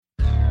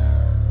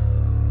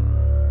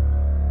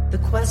The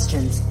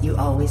questions you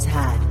always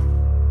had.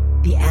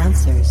 The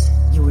answers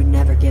you were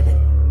never given.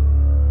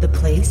 The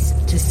place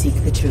to seek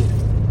the truth.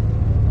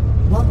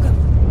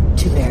 Welcome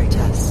to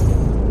Veritas.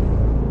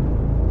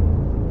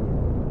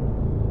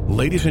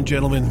 Ladies and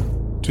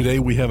gentlemen, today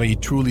we have a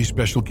truly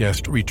special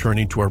guest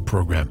returning to our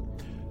program.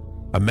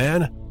 A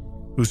man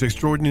whose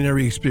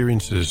extraordinary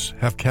experiences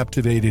have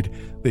captivated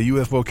the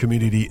UFO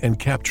community and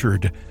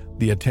captured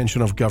the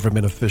attention of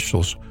government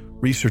officials,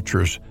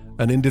 researchers,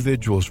 and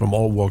individuals from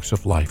all walks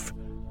of life.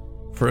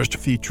 First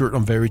featured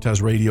on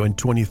Veritas Radio in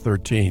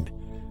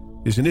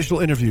 2013, his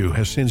initial interview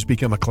has since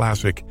become a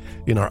classic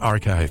in our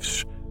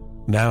archives.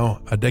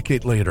 Now, a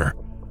decade later,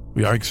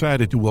 we are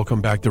excited to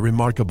welcome back the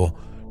remarkable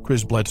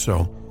Chris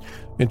Bledsoe.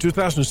 In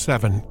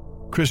 2007,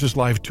 Chris's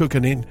life took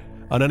an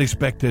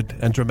unexpected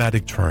and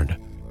dramatic turn.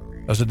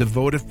 As a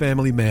devoted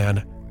family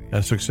man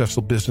and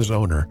successful business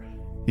owner,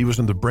 he was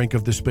on the brink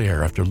of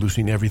despair after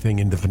losing everything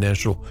in the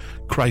financial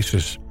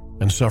crisis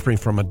and suffering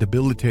from a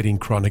debilitating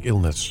chronic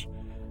illness.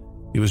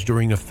 It was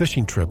during a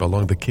fishing trip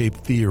along the Cape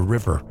Fear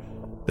River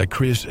that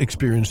Chris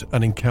experienced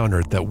an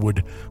encounter that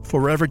would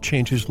forever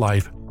change his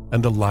life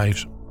and the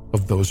lives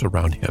of those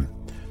around him.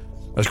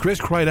 As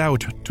Chris cried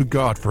out to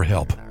God for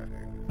help,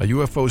 a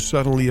UFO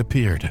suddenly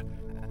appeared,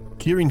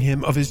 curing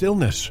him of his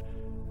illness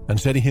and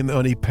setting him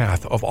on a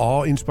path of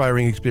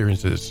awe-inspiring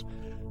experiences,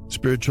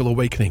 spiritual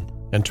awakening,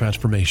 and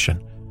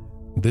transformation.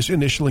 This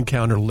initial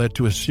encounter led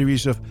to a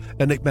series of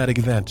enigmatic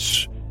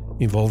events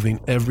involving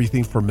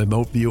everything from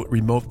remote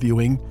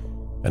viewing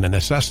and an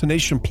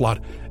assassination plot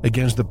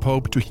against the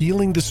Pope to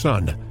healing the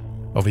son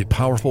of a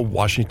powerful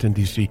Washington,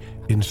 D.C.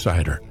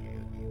 insider.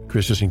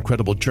 Chris's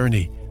incredible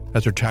journey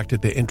has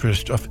attracted the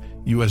interest of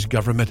U.S.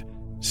 government,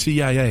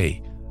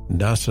 CIA,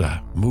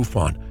 NASA,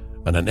 MUFON,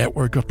 and a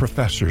network of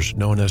professors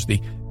known as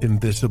the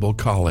Invisible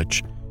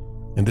College.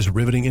 In this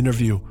riveting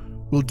interview,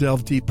 we'll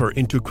delve deeper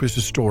into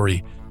Chris's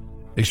story,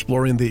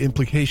 exploring the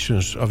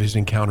implications of his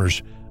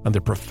encounters and the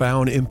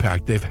profound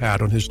impact they've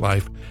had on his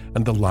life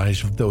and the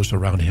lives of those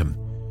around him.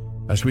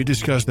 As we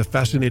discuss the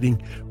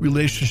fascinating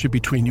relationship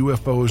between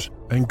UFOs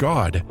and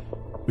God,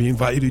 we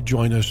invite you to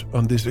join us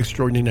on this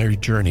extraordinary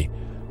journey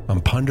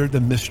and ponder the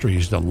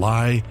mysteries that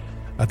lie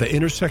at the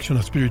intersection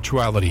of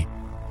spirituality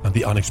and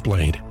the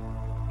unexplained.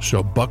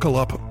 So buckle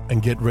up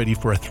and get ready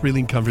for a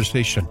thrilling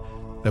conversation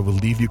that will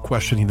leave you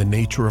questioning the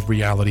nature of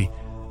reality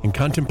and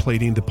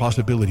contemplating the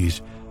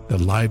possibilities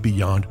that lie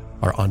beyond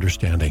our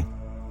understanding.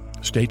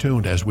 Stay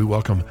tuned as we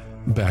welcome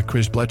back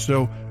Chris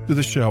Bledsoe to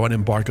the show and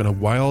embark on a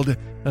wild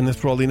and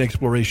enthralling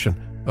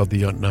exploration of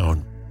the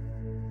unknown.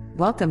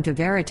 Welcome to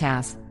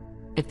Veritas.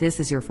 If this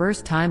is your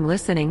first time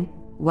listening,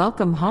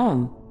 welcome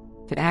home.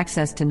 To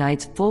access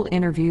tonight's full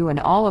interview and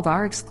all of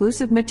our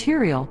exclusive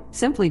material,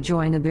 simply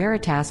join the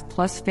Veritas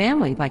Plus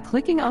family by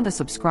clicking on the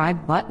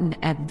subscribe button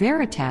at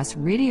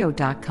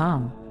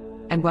veritasradio.com.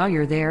 And while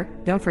you're there,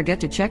 don't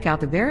forget to check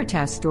out the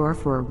Veritas store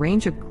for a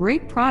range of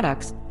great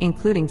products,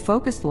 including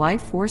focused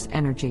life force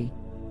energy.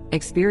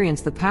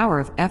 Experience the power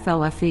of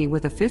FLFE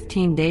with a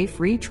 15-day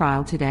free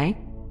trial today.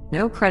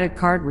 No credit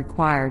card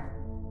required.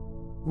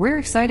 We're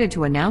excited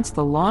to announce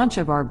the launch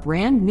of our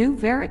brand new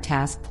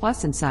Veritas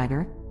Plus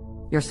Insider,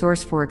 your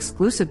source for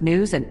exclusive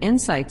news and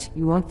insights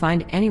you won't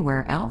find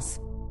anywhere else.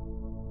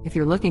 If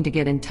you're looking to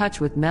get in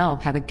touch with Mel,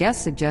 have a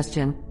guest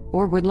suggestion,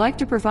 or would like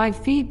to provide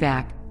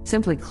feedback,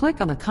 simply click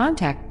on the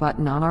contact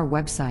button on our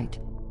website.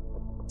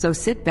 So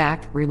sit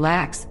back,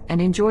 relax, and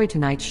enjoy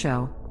tonight's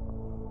show.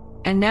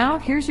 And now,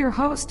 here's your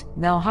host,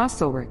 Mel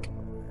Hostelrick.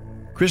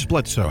 Chris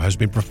Bledsoe has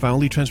been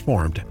profoundly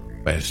transformed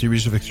by a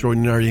series of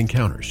extraordinary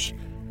encounters.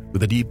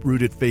 With a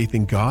deep-rooted faith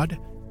in God,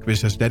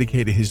 Chris has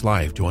dedicated his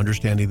life to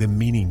understanding the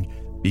meaning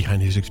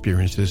behind his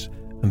experiences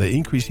and the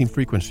increasing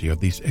frequency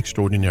of these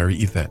extraordinary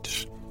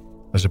events.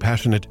 As a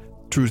passionate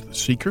truth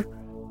seeker,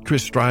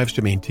 Chris strives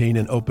to maintain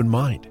an open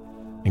mind,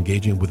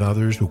 engaging with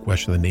others who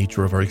question the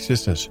nature of our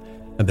existence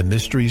and the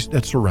mysteries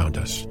that surround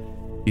us.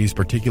 He is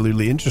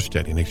particularly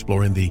interested in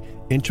exploring the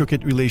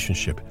intricate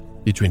relationship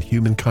between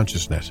human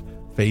consciousness,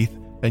 faith,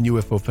 and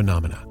UFO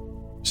phenomena,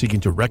 seeking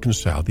to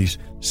reconcile these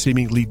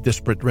seemingly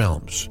disparate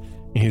realms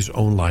in his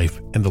own life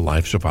and the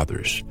lives of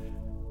others.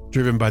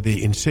 Driven by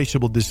the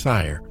insatiable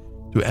desire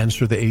to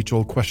answer the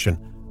age-old question,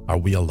 are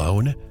we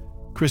alone?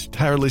 Chris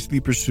tirelessly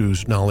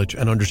pursues knowledge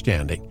and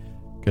understanding,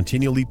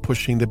 continually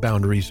pushing the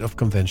boundaries of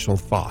conventional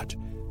thought.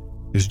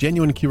 His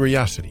genuine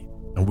curiosity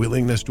and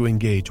willingness to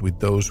engage with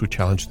those who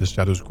challenge the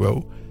status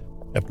quo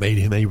have made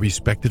him a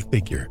respected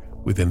figure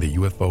within the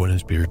UFO and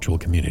spiritual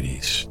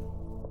communities.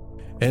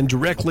 And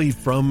directly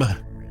from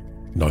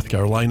North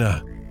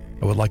Carolina,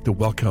 I would like to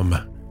welcome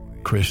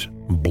Chris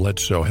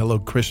Bledsoe. Hello,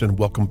 Chris, and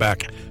welcome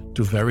back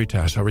to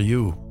Veritas. How are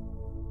you?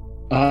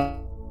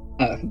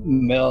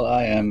 Mel,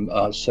 I am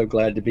so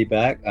glad to be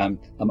back. I'm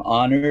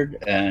honored,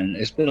 and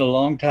it's been a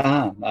long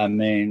time. I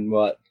mean,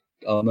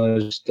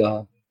 almost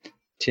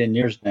 10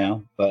 years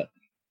now, but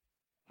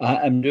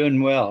I'm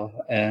doing well,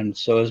 and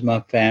so is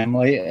my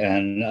family,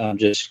 and I'm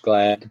just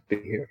glad to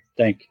be here.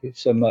 Thank you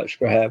so much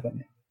for having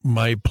me.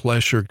 My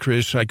pleasure,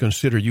 Chris. I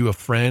consider you a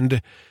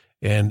friend,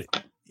 and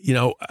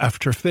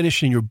after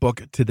finishing your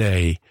book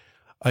today,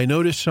 I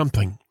noticed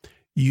something.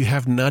 You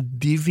have not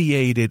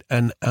deviated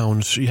an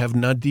ounce. You have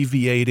not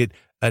deviated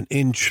an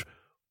inch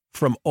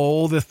from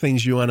all the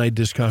things you and I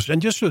discussed.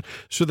 And just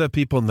so that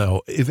people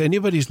know, if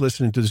anybody's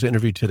listening to this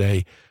interview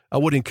today, I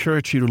would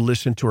encourage you to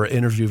listen to our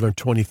interview from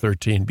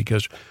 2013,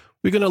 because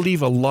we're going to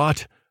leave a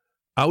lot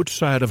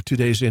outside of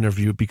today's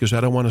interview because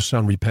I don't want to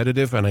sound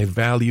repetitive and I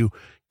value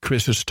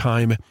Chris's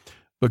time.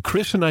 But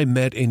Chris and I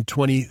met in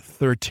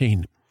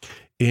 2013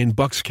 in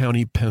Bucks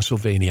County,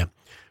 Pennsylvania.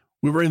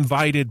 We were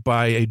invited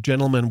by a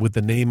gentleman with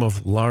the name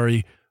of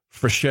Larry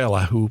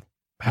Frischella, who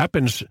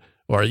happens,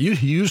 or he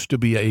used to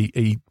be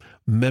a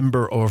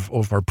member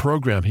of our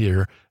program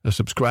here, a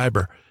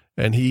subscriber.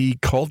 And he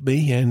called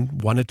me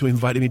and wanted to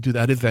invite me to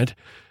that event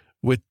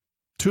with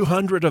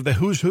 200 of the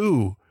who's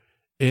who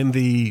in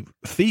the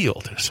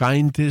field,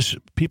 scientists,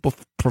 people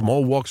from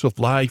all walks of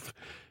life.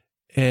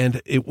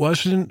 And it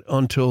wasn't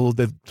until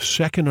the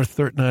second or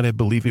third night, I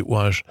believe it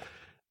was,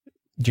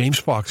 James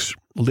Fox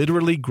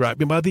literally grabbed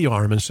me by the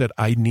arm and said,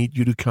 I need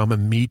you to come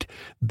and meet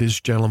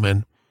this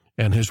gentleman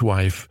and his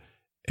wife.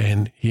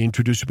 And he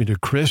introduced me to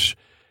Chris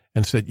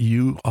and said,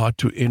 you ought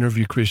to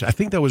interview Chris. I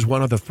think that was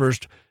one of the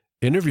first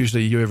interviews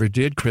that you ever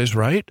did, Chris,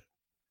 right?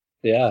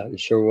 Yeah, it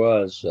sure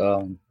was.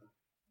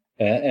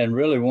 And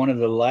really one of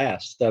the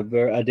last.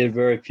 I did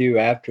very few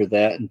after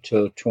that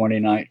until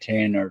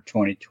 2019 or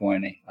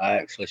 2020. I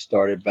actually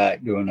started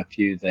back doing a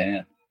few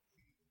then.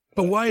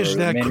 But why is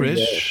that, Chris?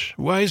 Days.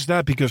 Why is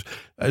that? Because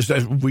as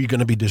we're going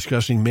to be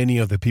discussing many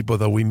of the people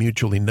that we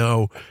mutually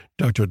know,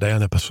 Dr.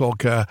 Diana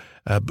Pasulka,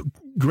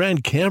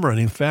 Grant Cameron.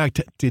 In fact,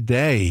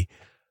 today,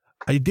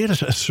 I did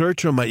a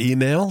search on my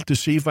email to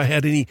see if I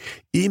had any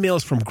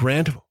emails from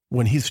Grant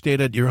when he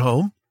stayed at your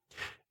home.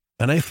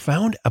 And I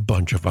found a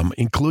bunch of them,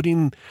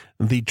 including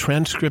the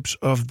transcripts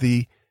of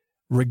the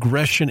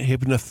regression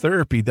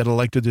hypnotherapy that I'd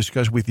like to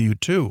discuss with you,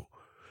 too.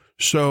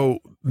 So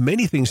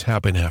many things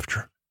happen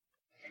after.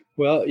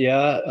 Well,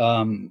 yeah,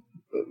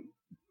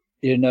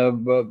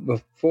 but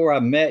before I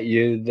met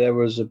you, there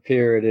was a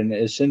period, and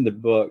it's in the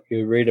book,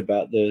 you read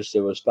about this,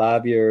 there was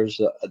 5 years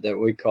that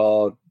we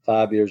called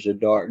 5 years of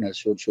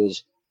darkness, which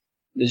was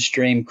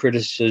extreme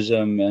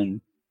criticism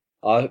and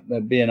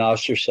being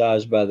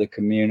ostracized by the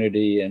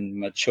community and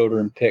my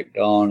children picked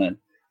on.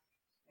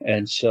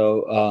 And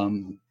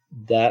so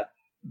that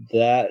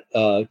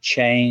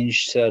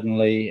changed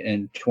suddenly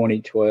in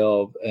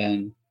 2012.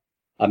 And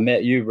I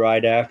met you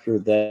right after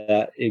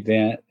that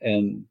event.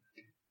 And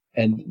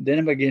then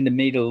I began to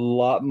meet a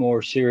lot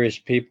more serious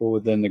people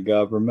within the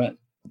government.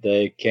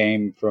 They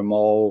came from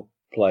all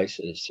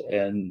places.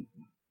 And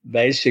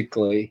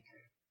basically,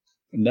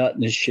 nut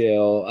in the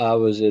shell, I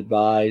was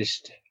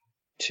advised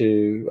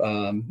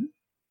to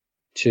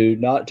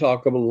not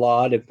talk a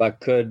lot if I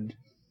could,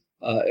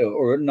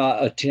 or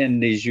not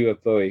attend these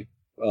UFO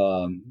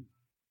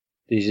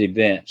these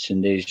events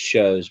and these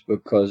shows,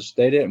 because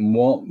they didn't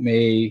want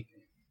me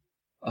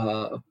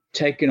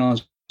taking on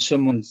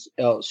someone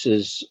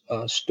else's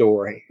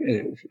story.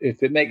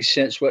 If it makes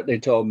sense, what they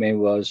told me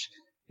was,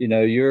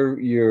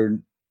 you're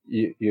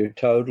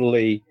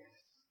totally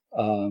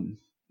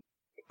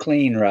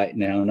clean right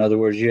now. In other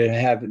words, you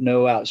have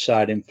no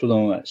outside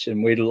influence,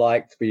 and we'd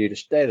like for you to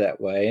stay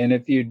that way. And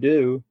if you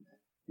do,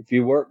 if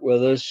you work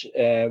with us,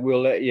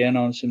 we'll let you in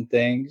on some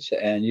things,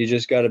 and you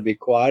just got to be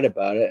quiet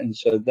about it. And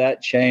so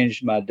that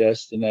changed my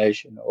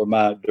destination or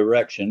my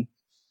direction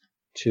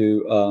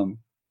to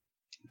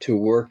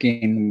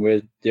working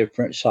with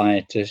different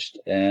scientists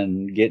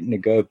and getting to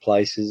go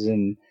places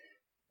and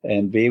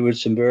be with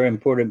some very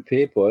important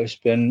people. It's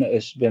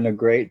been a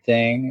great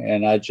thing,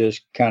 and I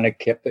just kind of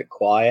kept it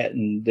quiet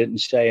and didn't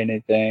say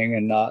anything.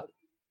 And not,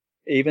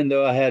 even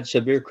though I had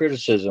severe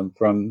criticism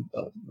from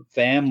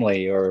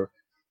family or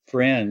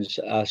friends,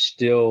 I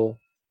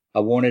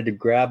wanted to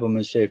grab them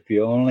and say, if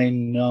you only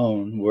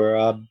known where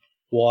I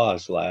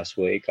was last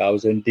week, I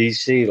was in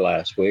D.C.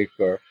 last week,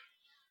 or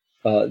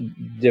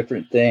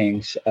different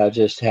things. I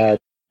just had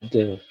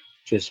to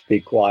just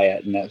be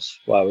quiet, and that's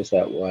why I was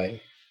that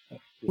way.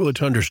 Well,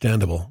 it's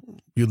understandable.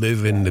 You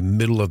live in the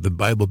middle of the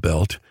Bible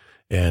Belt,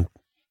 and,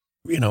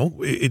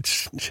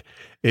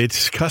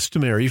 it's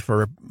customary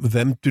for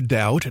them to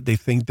doubt. They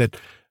think that,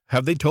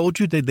 have they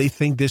told you that they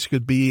think this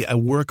could be a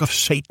work of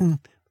Satan?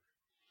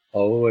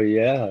 Oh,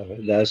 yeah.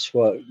 That's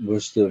what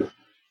was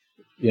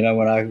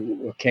when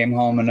I came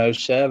home in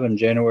 2007,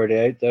 January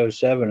 8th,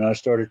 2007, and I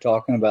started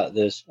talking about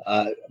this,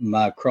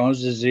 my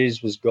Crohn's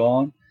disease was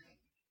gone.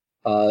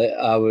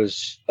 I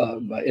was,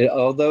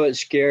 although it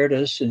scared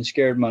us and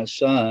scared my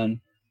son,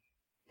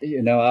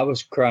 I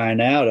was crying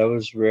out. I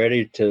was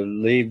ready to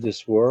leave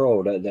this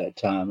world at that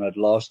time. I'd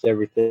lost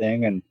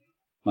everything, and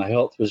my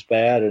health was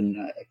bad,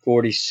 and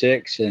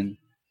 46, and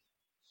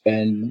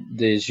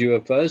these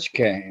UFOs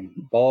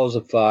came, balls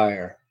of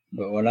fire.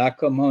 But when I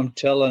come home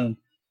telling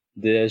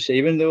this,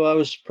 even though I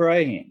was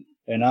praying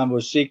and I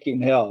was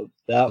seeking help,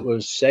 that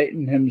was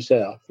Satan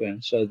himself.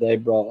 And so they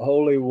brought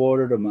holy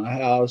water to my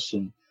house,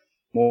 and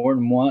more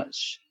than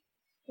once,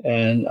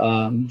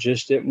 and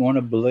just didn't want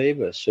to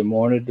believe us and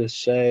wanted to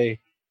say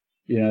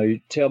you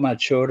tell my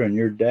children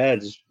your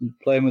dad's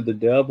playing with the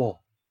devil.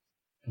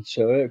 And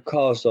so it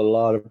caused a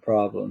lot of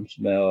problems,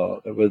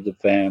 Mel, with the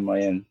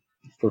family. And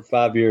for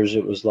 5 years,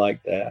 it was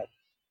like that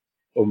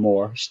or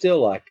more, still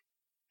like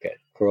it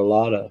for a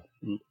lot of,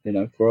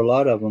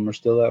 them are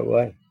still that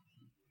way.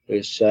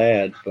 It's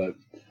sad, but.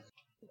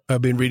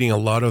 I've been reading a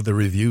lot of the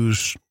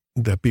reviews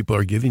that people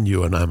are giving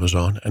you on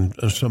Amazon, and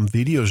some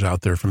videos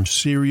out there from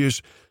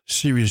serious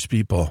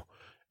people.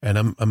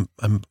 And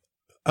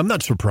I'm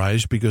not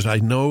surprised, because I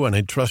know and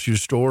I trust your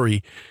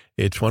story.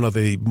 It's one of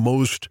the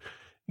most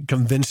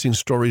convincing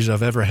stories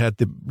I've ever had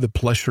the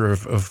pleasure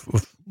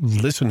of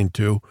listening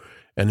to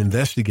and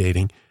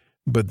investigating.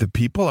 But the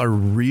people are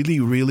really,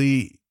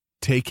 really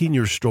taking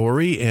your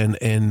story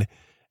and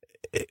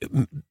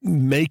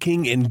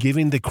making and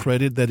giving the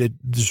credit that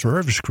it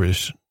deserves,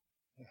 Chris.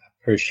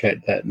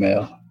 Appreciate that,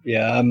 Mel.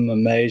 Yeah, I'm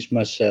amazed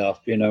myself.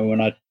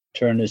 When I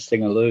turned this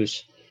thing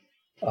loose,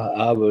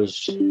 I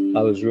was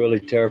really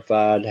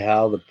terrified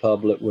how the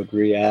public would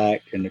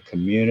react in the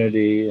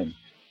community, and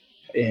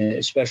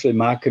especially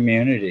my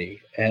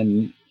community.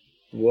 And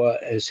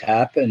what has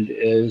happened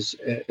is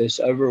it's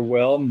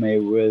overwhelmed me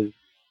with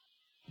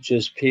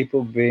just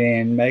people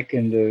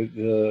making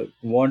the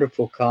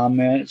wonderful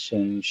comments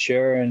and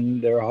sharing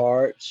their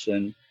hearts,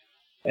 and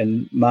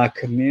my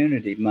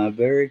community, my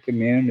very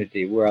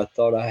community, where I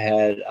thought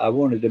I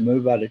wanted to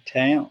move out of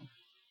town.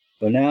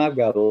 But now I've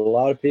got a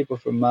lot of people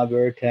from my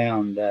very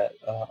town that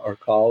are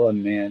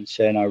calling me and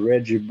saying, I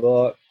read your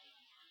book.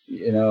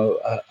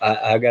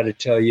 I got to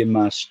tell you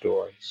my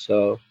story.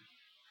 So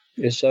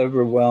it's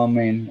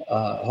overwhelming,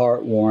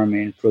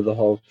 heartwarming for the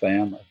whole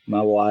family.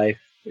 My wife,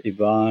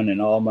 Yvonne,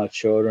 and all my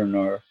children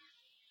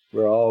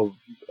we're all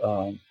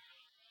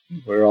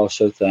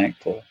so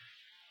thankful.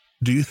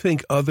 Do you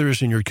think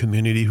others in your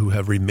community who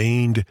have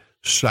remained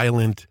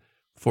silent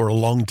for a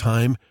long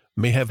time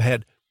may have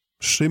had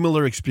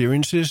similar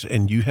experiences,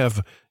 and you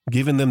have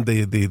given them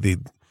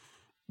the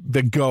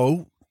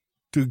go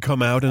to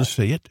come out and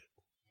say it?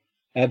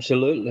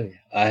 Absolutely.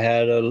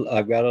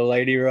 I've got a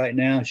lady right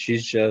now. She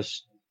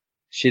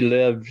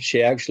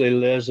actually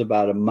lives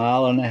about 1.5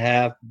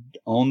 miles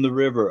on the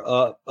river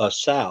up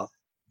south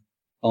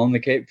on the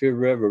Cape Fear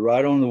River,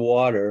 right on the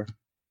water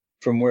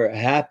from where it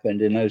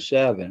happened in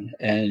 2007.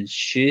 And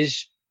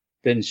she's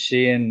been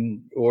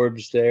seeing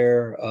orbs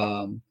there,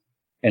 and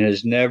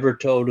has never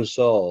told a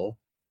soul.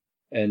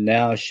 And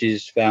now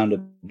she's found a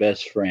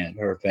best friend,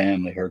 her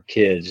family, her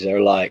kids.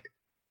 They're like,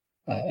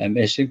 and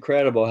it's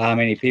incredible how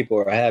many people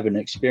are having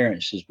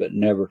experiences but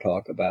never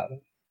talk about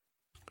it.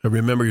 I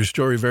remember your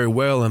story very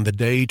well, and the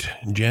date,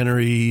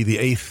 January the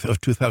 8th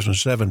of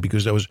 2007,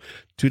 because that was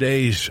 2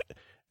 days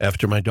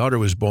after my daughter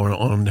was born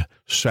on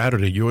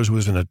Saturday. Yours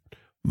was on a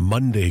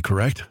Monday,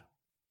 correct?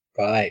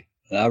 Right.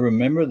 And I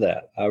remember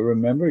that. I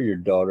remember your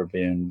daughter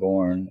being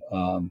born.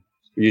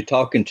 You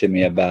talking to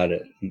me about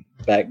it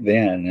back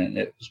then, and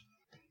it was,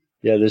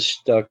 this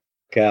stuck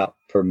out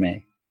for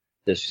me.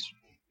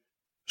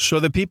 So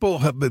the people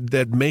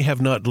that may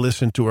have not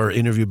listened to our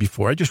interview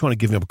before, I just want to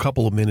give them a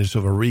couple of minutes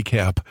of a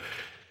recap.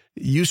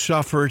 You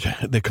suffered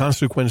the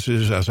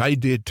consequences, as I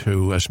did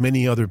too, as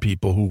many other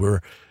people who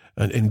were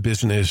in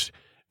business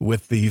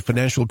with the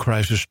financial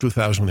crisis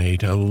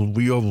 2008.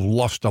 We all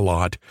lost a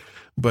lot,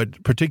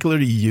 but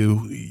particularly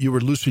you were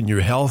losing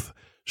your health.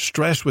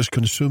 Stress was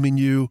consuming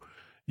you.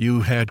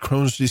 You had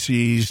Crohn's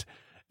disease,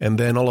 and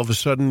then all of a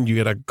sudden you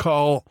get a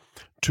call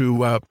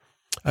to,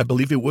 I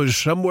believe it was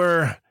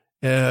somewhere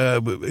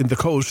in the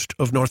coast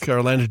of North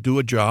Carolina, to do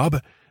a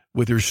job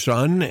with your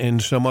son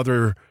and some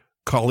other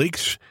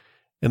colleagues.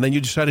 And then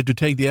you decided to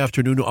take the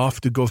afternoon off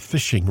to go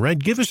fishing, right?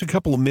 Give us a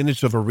couple of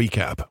minutes of a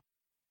recap.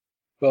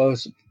 Well,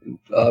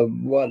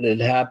 what had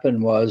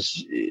happened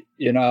was,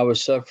 I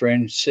was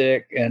suffering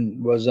sick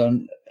and was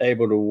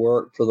unable to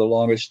work for the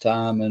longest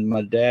time. And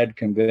my dad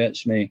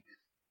convinced me,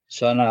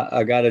 son,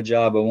 I got a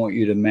job I want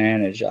you to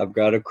manage. I've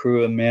got a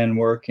crew of men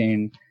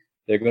working.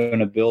 They're going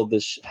to build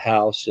this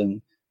house,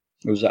 and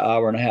it was 1.5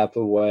 hours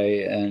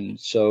away. And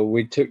so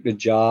we took the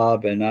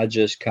job, and I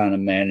just kind of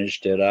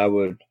managed it. I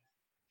would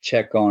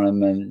check on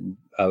him, and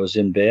I was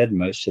in bed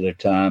most of the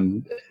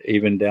time,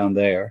 even down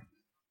there.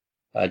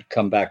 I'd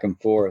come back and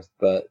forth.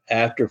 But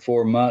after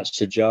 4 months,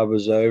 the job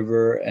was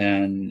over,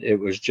 and it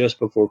was just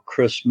before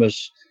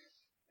Christmas.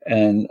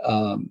 And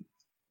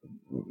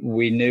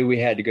we knew we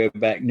had to go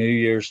back New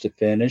Year's to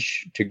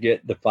finish, to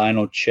get the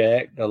final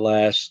check.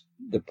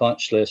 The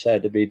punch list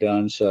had to be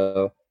done.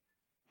 So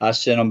I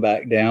sent them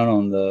back down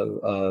on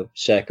the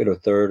 2nd or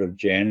 3rd of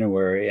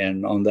January.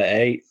 And on the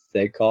 8th,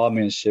 they called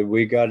me and said,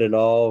 we got it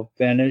all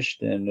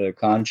finished, and the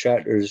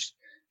contractors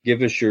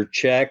give us your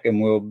check,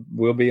 and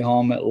we'll be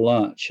home at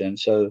lunch. And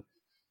so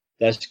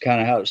that's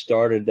kind of how it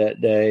started that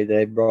day.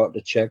 They brought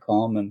the check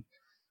home, and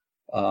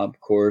of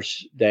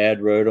course,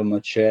 Dad wrote them a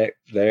check,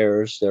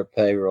 their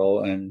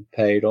payroll, and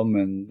paid them.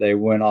 And they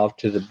went off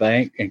to the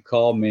bank and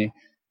called me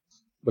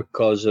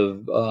because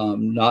of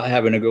not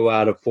having to go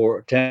out of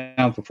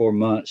town for 4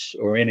 months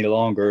or any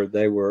longer.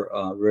 They were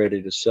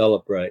ready to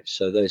celebrate.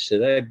 So they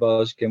said, hey,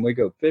 Buzz, can we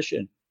go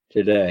fishing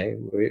today.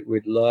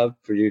 We'd love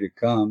for you to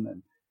come. And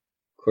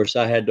of course,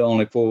 I had the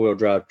only 4-wheel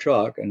drive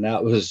truck, and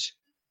that was,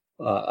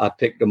 I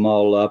picked them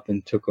all up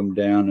and took them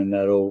down in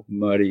that old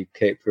muddy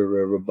Cape Fear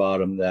River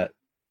bottom that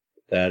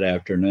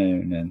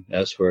afternoon. And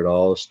that's where it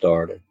all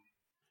started.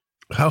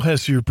 How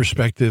has your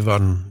perspective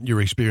on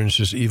your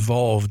experiences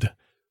evolved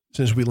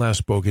since we last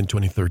spoke in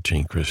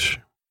 2013, Chris?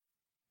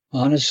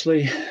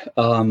 Honestly,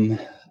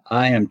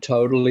 I am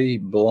totally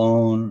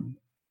blown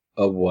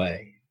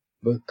away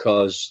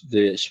because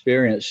the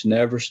experience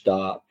never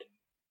stopped.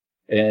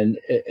 And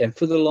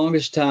for the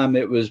longest time,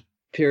 it was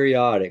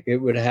periodic. It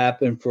would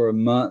happen for a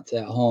month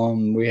at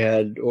home. We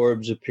had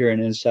orbs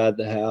appearing inside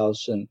the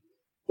house and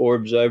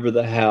orbs over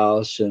the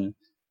house. And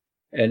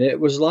it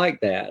was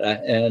like that.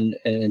 And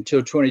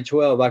until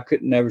 2012, I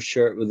could never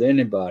share it with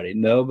anybody.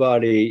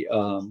 Nobody,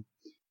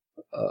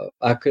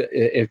 I could,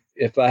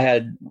 if I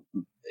had,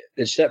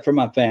 except for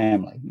my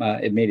family, my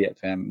immediate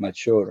family, my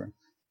children.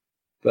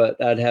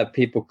 But I'd have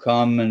people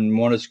come and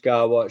want to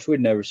sky watch. We'd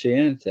never see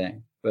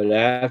anything. But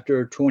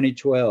after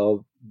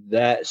 2012,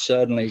 that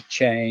suddenly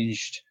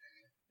changed,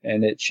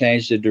 and it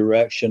changed the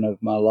direction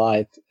of my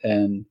life.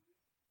 And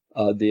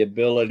the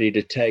ability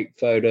to take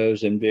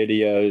photos and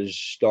videos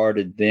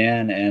started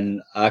then.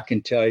 And I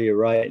can tell you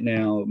right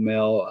now,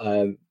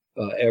 Mel,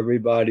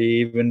 everybody,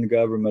 even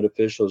government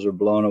officials, are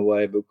blown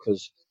away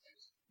because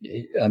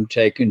I'm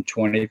taking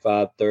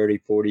 25, 30,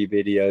 40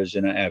 videos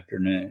in an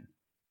afternoon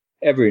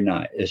every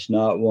night. It's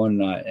not one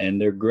night.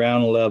 And they're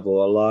ground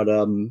level. A lot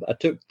of them. I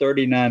took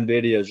 39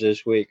 videos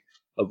this week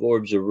of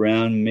orbs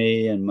around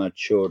me and my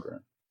children.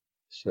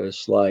 So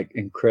it's like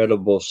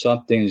incredible.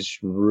 Something's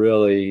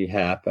really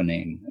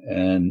happening.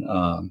 And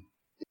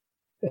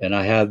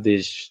I have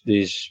these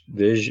videos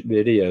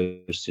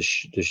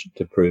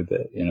to prove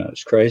it. You know,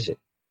 it's crazy.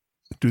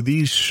 Do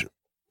these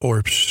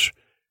orbs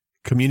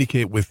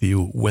communicate with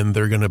you when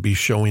they're going to be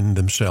showing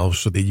themselves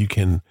so that you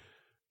can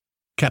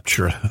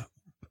capture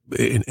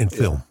in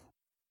film?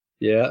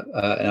 Yeah,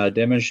 I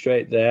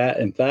demonstrate that.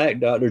 In fact,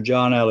 Dr.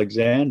 John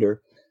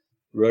Alexander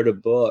wrote a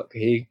book.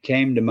 He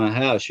came to my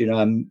house. You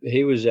know,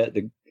 he was at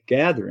the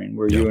gathering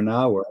where you and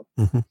I were.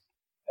 Mm-hmm.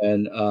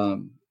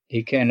 And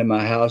he came to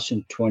my house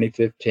in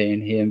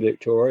 2015, he and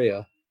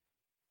Victoria,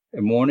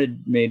 and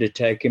wanted me to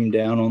take him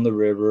down on the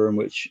river, in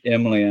which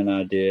Emily and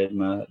I did,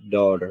 my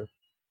daughter.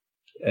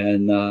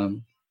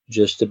 And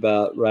just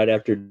about right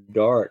after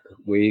dark,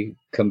 we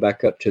come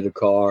back up to the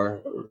car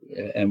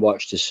and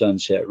watch the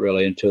sunset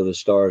really until the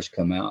stars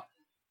come out.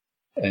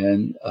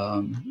 And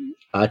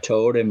I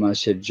told him, I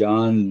said,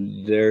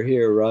 John, they're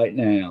here right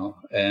now.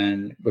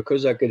 And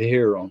because I could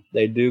hear them,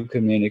 they do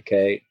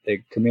communicate.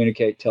 They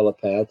communicate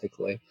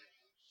telepathically.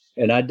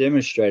 And I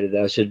demonstrated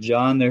that. I said,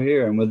 John, they're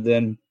here. And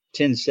within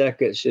 10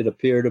 seconds, it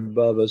appeared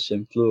above us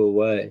and flew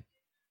away.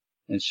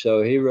 And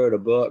so he wrote a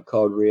book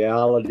called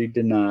Reality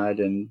Denied,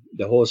 and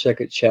the whole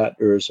second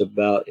chapter is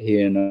about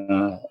he and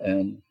I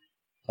and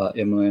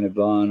Emily and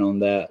Yvonne on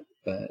that.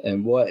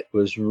 And what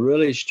was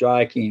really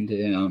striking to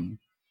him,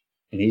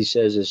 and he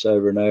says this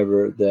over and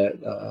over,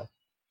 that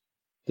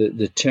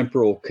the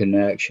temporal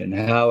connection,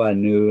 how I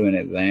knew in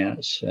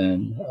advance,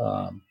 and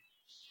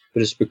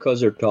but it's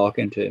because they're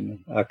talking to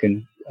me. I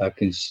can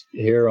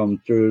hear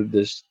them through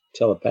this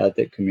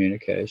telepathic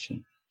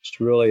communication. It's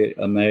really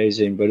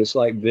amazing, but it's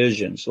like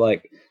visions.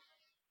 Like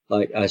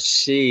I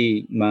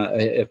see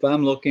if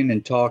I'm looking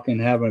and talking,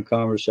 having a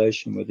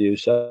conversation with you,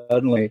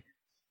 suddenly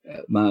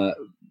my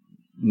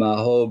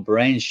whole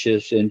brain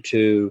shifts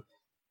into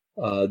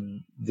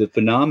the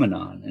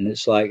phenomenon. And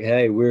it's like,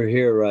 hey, we're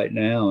here right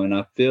now. And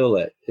I feel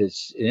it.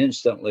 It's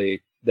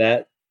instantly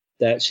that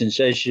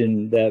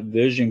sensation, that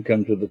vision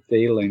comes with a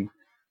feeling.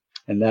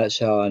 And that's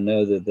how I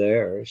know they're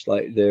there. It's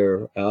like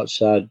they're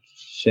outside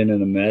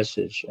sending a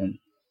message. And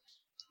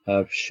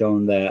I've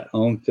shown that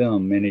on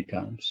film many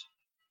times.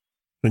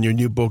 In your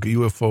new book,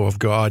 UFO of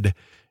God,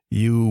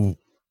 you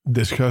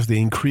discuss the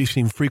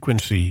increasing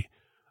frequency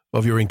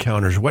of your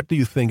encounters. What do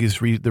you think is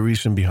the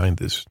reason behind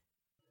this?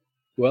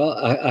 Well,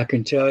 I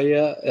can tell you,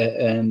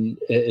 and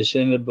it's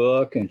in the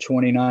book, in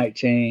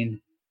 2019,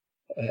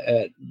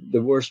 at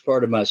the worst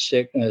part of my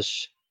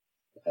sickness,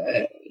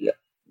 I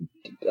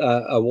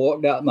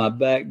walked out my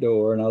back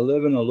door, and I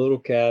live in a little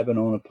cabin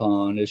on a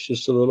pond. It's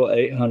just a little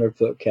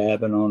 800-foot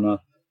cabin on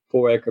a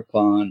 4-acre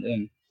pond.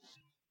 And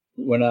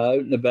when I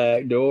opened the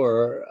back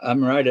door,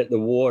 I'm right at the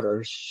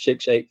water,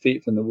 6-8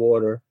 feet from the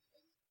water.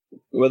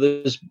 Well,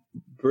 this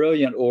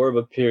brilliant orb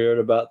appeared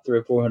about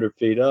 300 or 400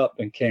 feet up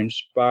and came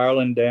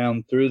spiraling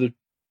down through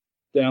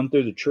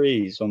the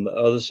trees on the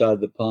other side of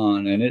the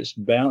pond. And it's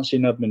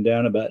bouncing up and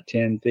down about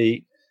 10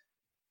 feet,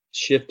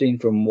 shifting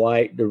from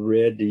white to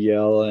red to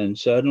yellow. And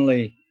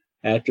suddenly,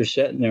 after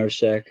sitting there a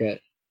second,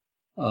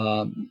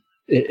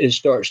 it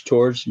starts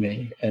towards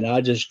me. And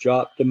I just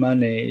dropped to my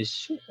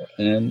knees.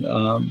 And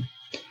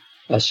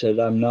I said,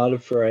 I'm not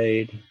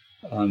afraid.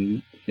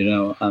 I'm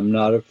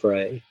not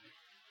afraid.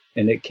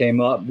 And it came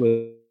up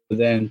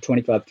within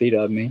 25 feet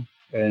of me.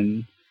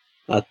 And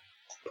I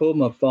pulled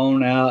my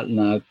phone out and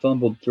I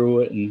fumbled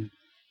through it and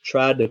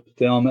tried to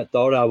film it,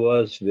 thought I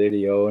was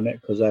videoing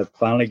it because I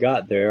finally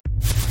got there.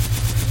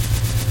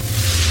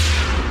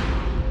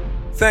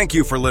 Thank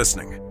you for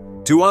listening.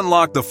 To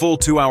unlock the full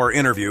 2-hour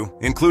interview,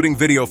 including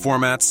video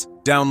formats,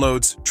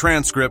 downloads,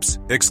 transcripts,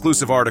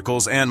 exclusive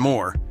articles, and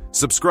more,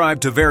 subscribe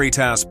to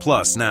Veritas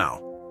Plus now.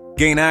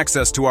 Gain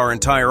access to our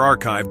entire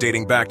archive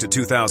dating back to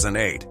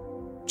 2008.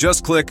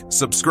 Just click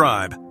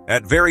subscribe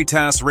at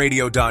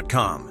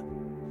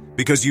veritasradio.com.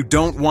 Because you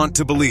don't want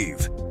to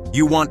believe,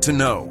 you want to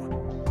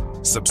know.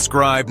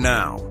 Subscribe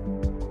now.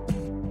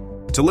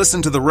 To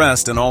listen to the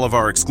rest and all of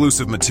our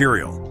exclusive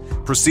material,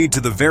 proceed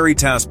to the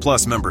Veritas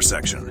Plus member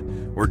section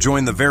or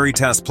join the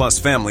Veritas Plus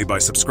family by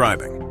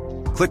subscribing.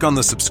 Click on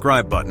the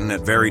subscribe button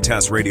at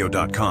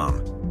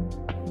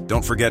veritasradio.com.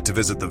 Don't forget to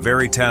visit the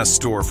Veritas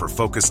store for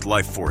focused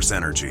life force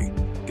energy.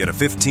 Get a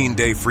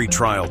 15-day free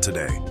trial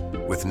today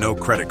with no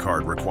credit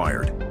card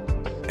required.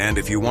 And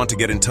if you want to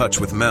get in touch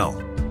with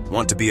Mel,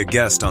 want to be a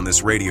guest on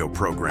this radio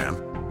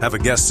program, have a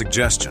guest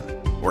suggestion,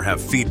 or have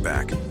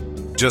feedback,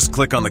 just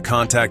click on the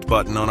contact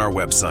button on our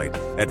website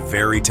at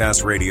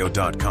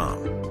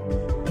veritasradio.com.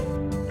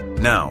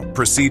 Now,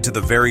 proceed to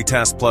the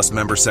Veritas Plus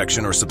member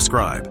section or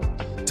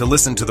subscribe to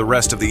listen to the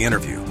rest of the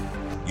interview.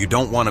 You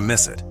don't want to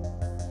miss it.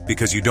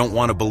 Because you don't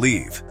want to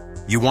believe,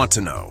 you want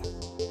to know.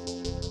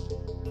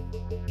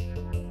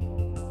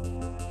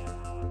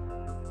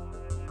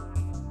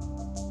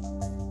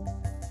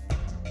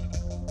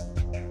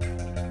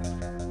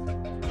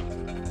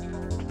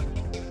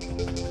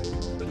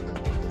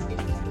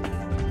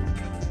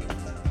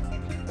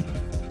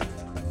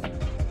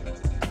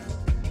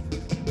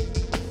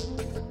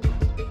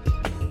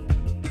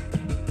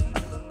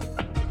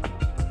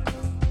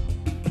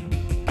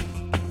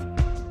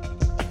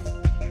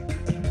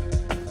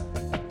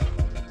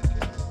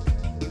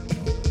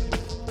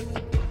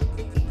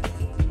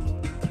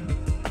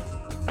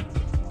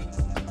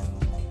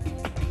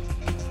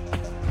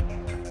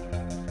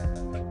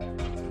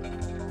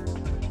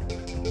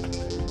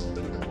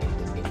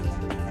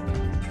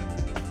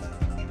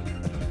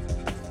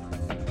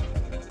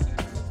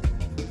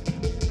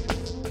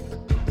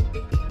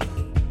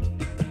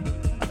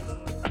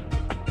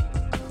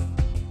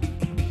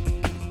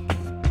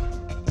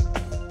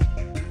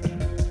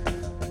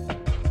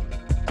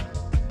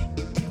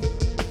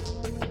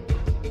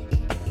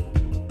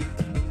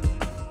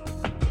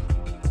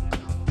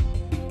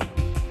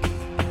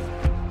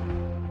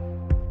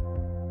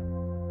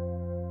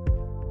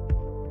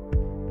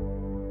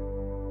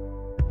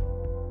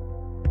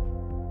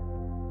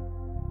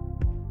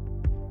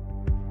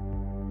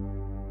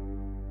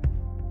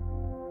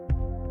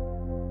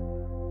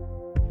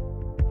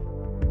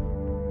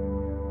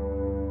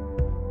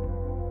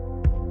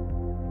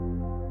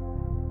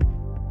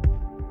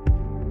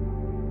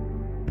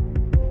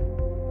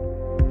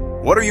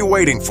 What are you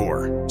waiting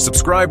for?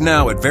 Subscribe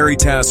now at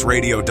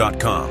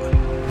veritasradio.com.